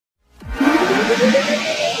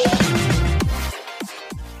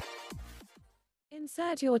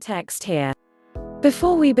Insert your text here.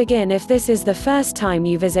 Before we begin, if this is the first time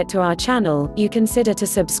you visit to our channel, you consider to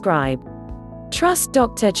subscribe. Trust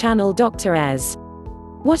Doctor Channel. Dr. Ez.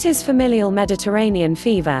 What is familial Mediterranean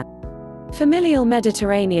fever? Familial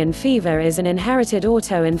Mediterranean fever is an inherited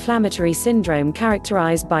autoinflammatory syndrome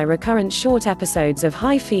characterized by recurrent short episodes of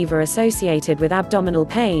high fever associated with abdominal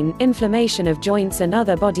pain, inflammation of joints and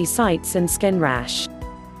other body sites, and skin rash.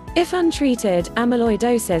 If untreated,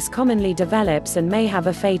 amyloidosis commonly develops and may have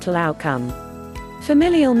a fatal outcome.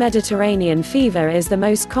 Familial Mediterranean fever is the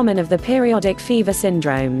most common of the periodic fever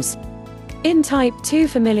syndromes. In type 2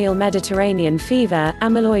 familial Mediterranean fever,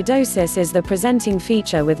 amyloidosis is the presenting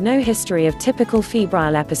feature with no history of typical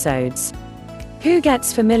febrile episodes. Who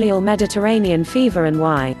gets familial Mediterranean fever and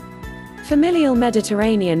why? Familial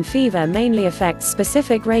Mediterranean fever mainly affects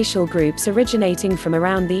specific racial groups originating from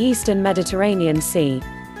around the eastern Mediterranean Sea.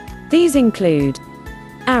 These include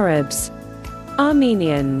Arabs,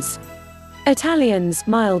 Armenians, Italians,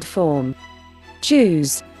 mild form,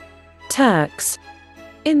 Jews, Turks.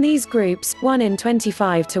 In these groups, 1 in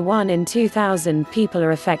 25 to 1 in 2,000 people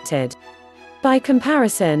are affected. By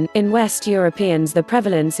comparison, in West Europeans the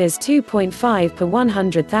prevalence is 2.5 per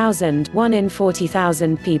 100,000, 1 in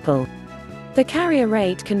 40,000 people. The carrier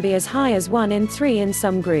rate can be as high as 1 in 3 in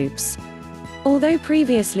some groups. Although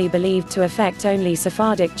previously believed to affect only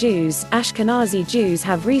Sephardic Jews, Ashkenazi Jews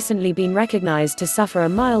have recently been recognized to suffer a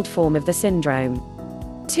mild form of the syndrome.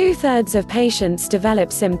 2/3 of patients develop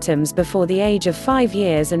symptoms before the age of 5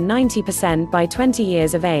 years and 90% by 20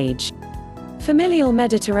 years of age. Familial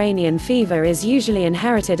Mediterranean fever is usually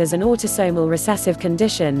inherited as an autosomal recessive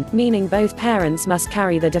condition, meaning both parents must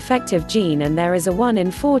carry the defective gene and there is a 1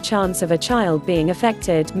 in 4 chance of a child being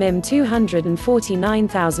affected, MIM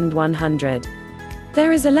 249,100.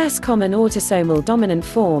 There is a less common autosomal dominant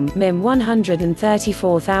form, MIM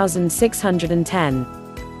 134,610.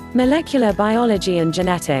 Molecular biology and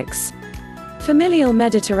genetics. Familial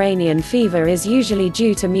Mediterranean fever is usually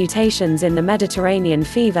due to mutations in the Mediterranean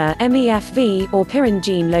fever (MEFV) or pirin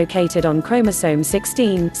gene located on chromosome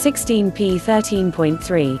 16,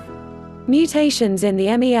 16p13.3. Mutations in the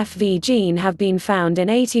MEFV gene have been found in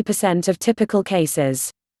 80% of typical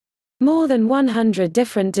cases. More than 100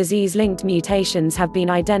 different disease-linked mutations have been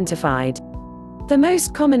identified. The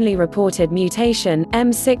most commonly reported mutation,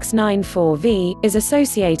 M694V, is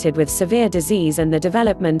associated with severe disease and the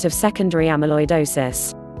development of secondary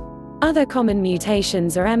amyloidosis. Other common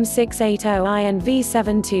mutations are M680I and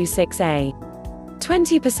V726A.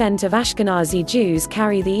 20% of Ashkenazi Jews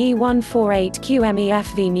carry the E148Q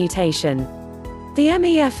MEFV mutation. The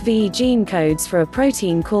MEFV gene codes for a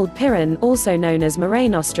protein called pirin, also known as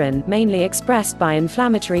meranostrin, mainly expressed by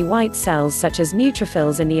inflammatory white cells such as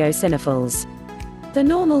neutrophils and eosinophils. The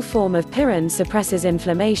normal form of pirin suppresses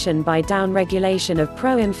inflammation by downregulation of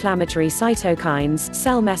pro-inflammatory cytokines,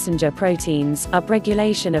 cell messenger proteins,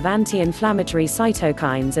 upregulation of anti-inflammatory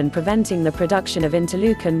cytokines and preventing the production of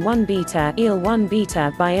interleukin-1 beta, IL-1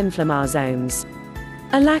 beta by inflammasomes.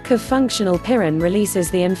 A lack of functional pirin releases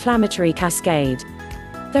the inflammatory cascade.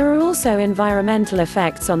 There are also environmental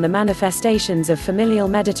effects on the manifestations of familial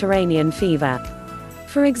Mediterranean fever.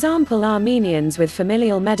 For example, Armenians with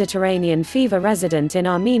familial Mediterranean fever resident in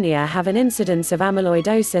Armenia have an incidence of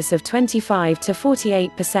amyloidosis of 25 to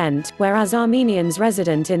 48%, whereas Armenians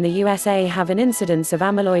resident in the USA have an incidence of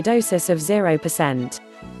amyloidosis of 0%.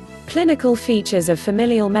 Clinical features of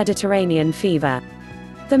familial Mediterranean fever.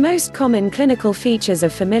 The most common clinical features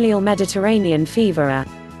of familial Mediterranean fever are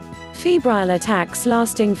febrile attacks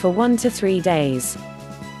lasting for 1 to 3 days,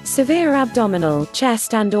 severe abdominal,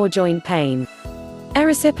 chest and/or joint pain,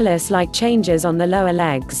 erysipelas-like changes on the lower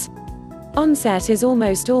legs. Onset is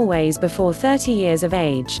almost always before 30 years of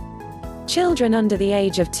age. Children under the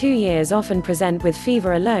age of 2 years often present with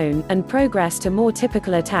fever alone, and progress to more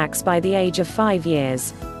typical attacks by the age of 5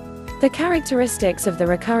 years. The characteristics of the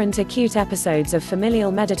recurrent acute episodes of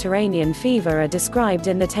familial Mediterranean fever are described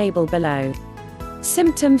in the table below.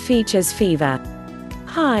 Symptom features: fever,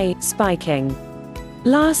 high, spiking,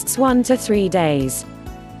 lasts 1 to 3 days,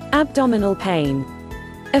 abdominal pain,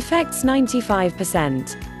 affects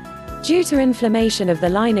 95%. Due to inflammation of the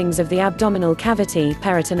linings of the abdominal cavity,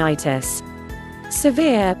 peritonitis.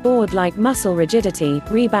 Severe, board-like muscle rigidity,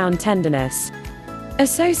 rebound tenderness.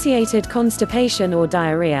 Associated constipation or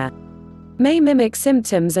diarrhea. May mimic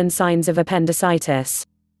symptoms and signs of appendicitis.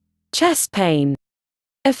 Chest pain.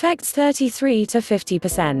 Affects 33 to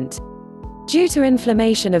 50%. Due to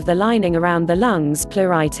inflammation of the lining around the lungs,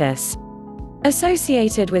 pleuritis.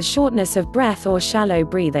 Associated with shortness of breath or shallow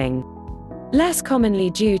breathing. Less commonly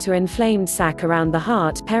due to inflamed sac around the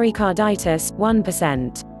heart, pericarditis,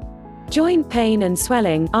 1%. Joint pain and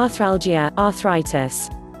swelling, arthralgia, arthritis.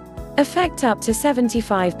 Effect up to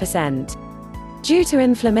 75%. Due to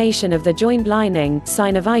inflammation of the joint lining,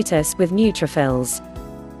 synovitis with neutrophils.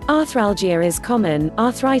 Arthralgia is common,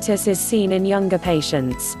 arthritis is seen in younger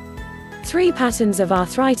patients. 3 patterns of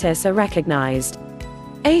arthritis are recognized.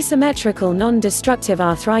 Asymmetrical non-destructive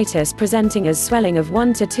arthritis presenting as swelling of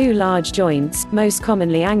 1 to 2 large joints, most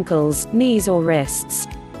commonly ankles, knees or wrists.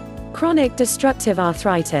 Chronic destructive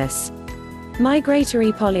arthritis.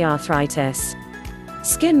 Migratory polyarthritis.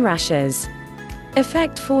 Skin rashes.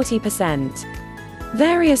 Effect 40%.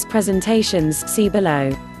 Various presentations, see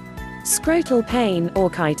below. Scrotal pain,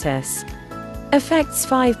 orchitis. Effects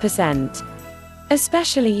 5%.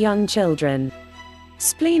 Especially young children.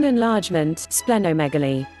 Spleen enlargement,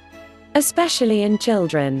 splenomegaly. Especially in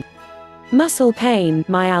children. Muscle pain,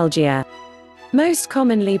 myalgia. Most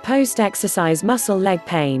commonly post-exercise muscle leg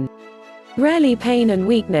pain. Rarely pain and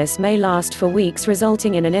weakness may last for weeks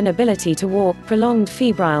resulting in an inability to walk, prolonged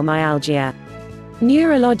febrile myalgia.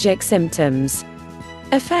 Neurologic symptoms.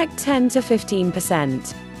 Effect 10 to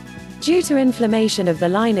 15%. Due to inflammation of the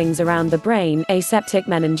linings around the brain, aseptic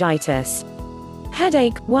meningitis.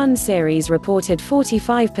 Headache, one series reported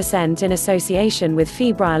 45% in association with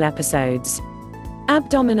febrile episodes.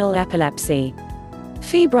 Abdominal epilepsy.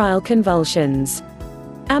 Febrile convulsions.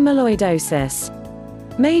 Amyloidosis.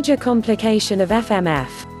 Major complication of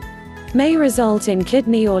FMF. May result in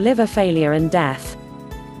kidney or liver failure and death.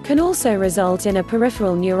 Can also result in a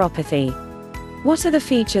peripheral neuropathy. What are the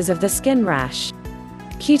features of the skin rash?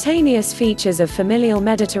 Cutaneous features of familial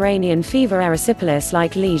Mediterranean fever,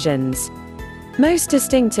 erysipelas-like lesions. Most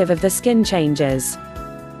distinctive of the skin changes.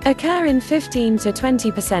 Occur in 15 to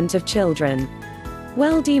 20% of children.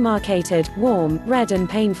 Well demarcated, warm, red and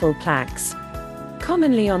painful plaques.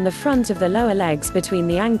 Commonly on the front of the lower legs between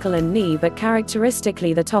the ankle and knee, but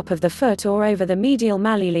characteristically the top of the foot or over the medial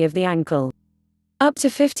malleoli of the ankle. Up to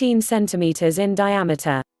 15 centimeters in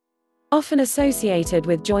diameter. Often associated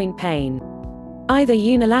with joint pain. Either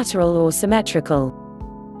unilateral or symmetrical.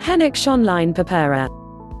 Hennig-Schonlein purpura.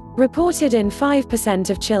 Reported in 5%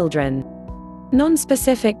 of children.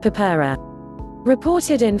 Nonspecific purpura.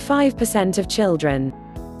 Reported in 5% of children.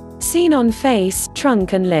 Seen on face,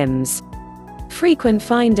 trunk and limbs. Frequent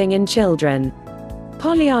finding in children.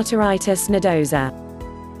 Polyarteritis nodosa.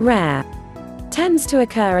 Rare. Tends to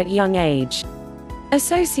occur at young age.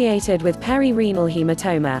 Associated with perirenal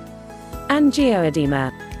hematoma.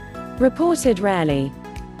 Angioedema. Reported rarely.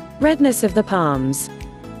 Redness of the palms.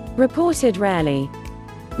 Reported rarely.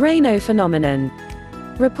 Raynaud phenomenon.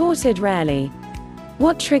 Reported rarely.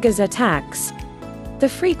 What triggers attacks? The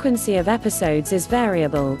frequency of episodes is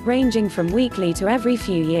variable, ranging from weekly to every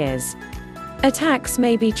few years. Attacks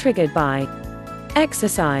may be triggered by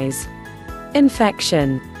exercise,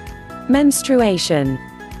 infection, menstruation,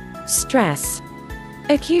 stress.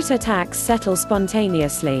 Acute attacks settle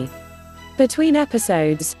spontaneously. Between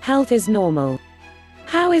episodes, health is normal.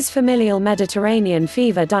 How is familial Mediterranean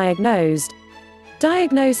fever diagnosed?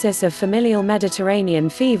 Diagnosis of familial Mediterranean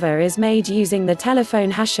fever is made using the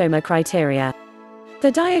telephone Hashoma criteria.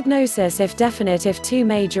 The diagnosis if definite if 2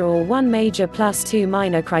 major or 1 major plus 2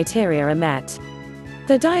 minor criteria are met.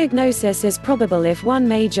 The diagnosis is probable if 1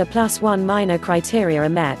 major plus 1 minor criteria are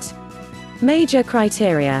met. Major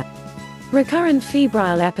criteria. Recurrent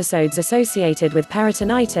febrile episodes associated with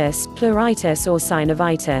peritonitis, pleuritis or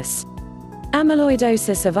synovitis.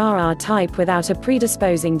 Amyloidosis of RR type without a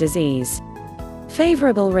predisposing disease.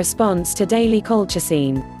 Favorable response to daily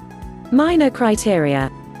colchicine. Minor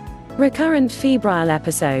criteria. Recurrent febrile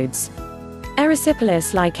episodes.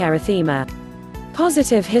 Erysipelas-like erythema.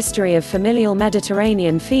 Positive history of familial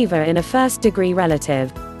Mediterranean fever in a first-degree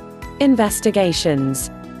relative. Investigations.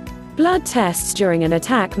 Blood tests during an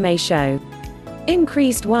attack may show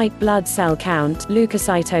increased white blood cell count,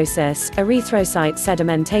 leukocytosis, erythrocyte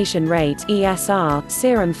sedimentation rate (ESR),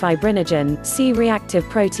 serum fibrinogen, C-reactive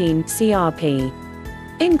protein (CRP).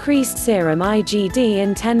 Increased serum IgD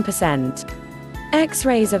in 10%.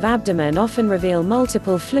 X-rays of abdomen often reveal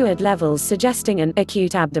multiple fluid levels suggesting an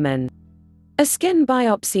acute abdomen. A skin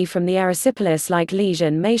biopsy from the erysipelas-like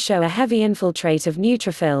lesion may show a heavy infiltrate of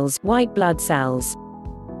neutrophils, white blood cells.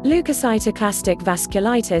 Leukocytoclastic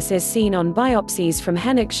vasculitis is seen on biopsies from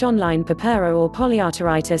Hennig-Schonlein purpura or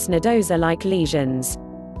polyarteritis nodosa-like lesions.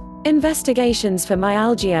 Investigations for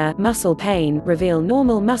myalgia, muscle pain, reveal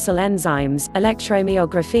normal muscle enzymes,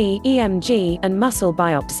 electromyography, EMG, and muscle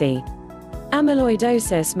biopsy.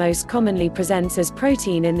 Amyloidosis most commonly presents as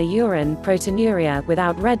protein in the urine, proteinuria,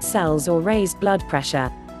 without red cells or raised blood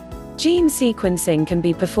pressure. Gene sequencing can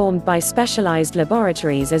be performed by specialized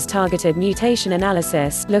laboratories as targeted mutation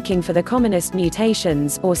analysis, looking for the commonest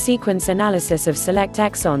mutations, or sequence analysis of select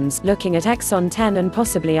exons, looking at exon 10 and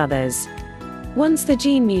possibly others. Once the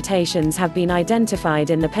gene mutations have been identified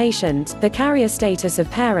in the patient, the carrier status of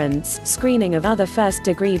parents, screening of other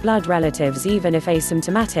first-degree blood relatives even if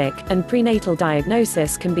asymptomatic, and prenatal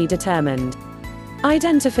diagnosis can be determined.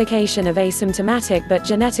 Identification of asymptomatic but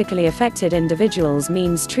genetically affected individuals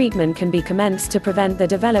means treatment can be commenced to prevent the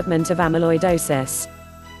development of amyloidosis.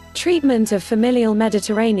 Treatment of familial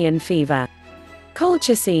Mediterranean fever.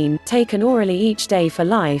 Colchicine, taken orally each day for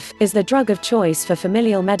life, is the drug of choice for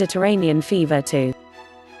familial Mediterranean fever to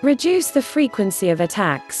reduce the frequency of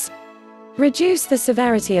attacks, reduce the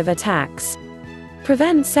severity of attacks,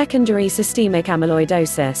 prevent secondary systemic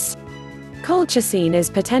amyloidosis. Colchicine is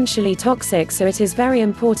potentially toxic, so it is very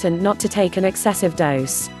important not to take an excessive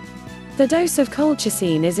dose. The dose of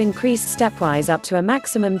colchicine is increased stepwise up to a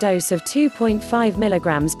maximum dose of 2.5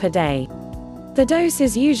 mg per day. The dose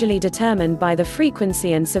is usually determined by the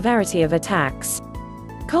frequency and severity of attacks.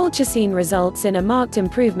 Colchicine results in a marked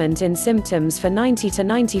improvement in symptoms for 90 to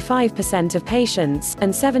 95% of patients,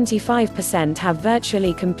 and 75% have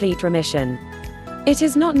virtually complete remission. It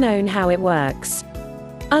is not known how it works.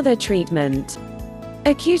 Other treatment.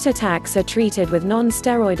 Acute attacks are treated with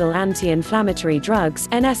non-steroidal anti-inflammatory drugs,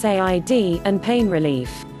 NSAID, and pain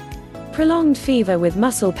relief. Prolonged fever with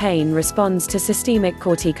muscle pain responds to systemic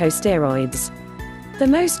corticosteroids. The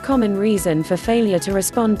most common reason for failure to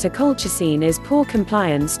respond to colchicine is poor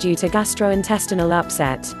compliance due to gastrointestinal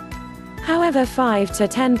upset. However, 5 to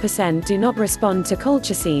 10% do not respond to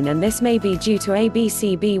colchicine, and this may be due to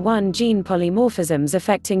ABCB1 gene polymorphisms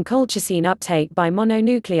affecting colchicine uptake by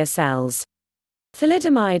mononuclear cells.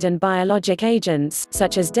 Thalidomide and biologic agents,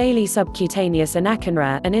 such as daily subcutaneous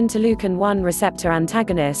anakinra, an interleukin-1 receptor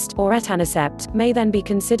antagonist, or etanercept, may then be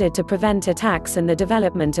considered to prevent attacks and the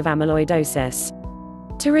development of amyloidosis.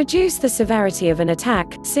 To reduce the severity of an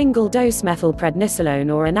attack, single-dose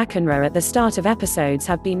methylprednisolone or anakinra at the start of episodes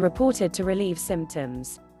have been reported to relieve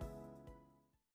symptoms.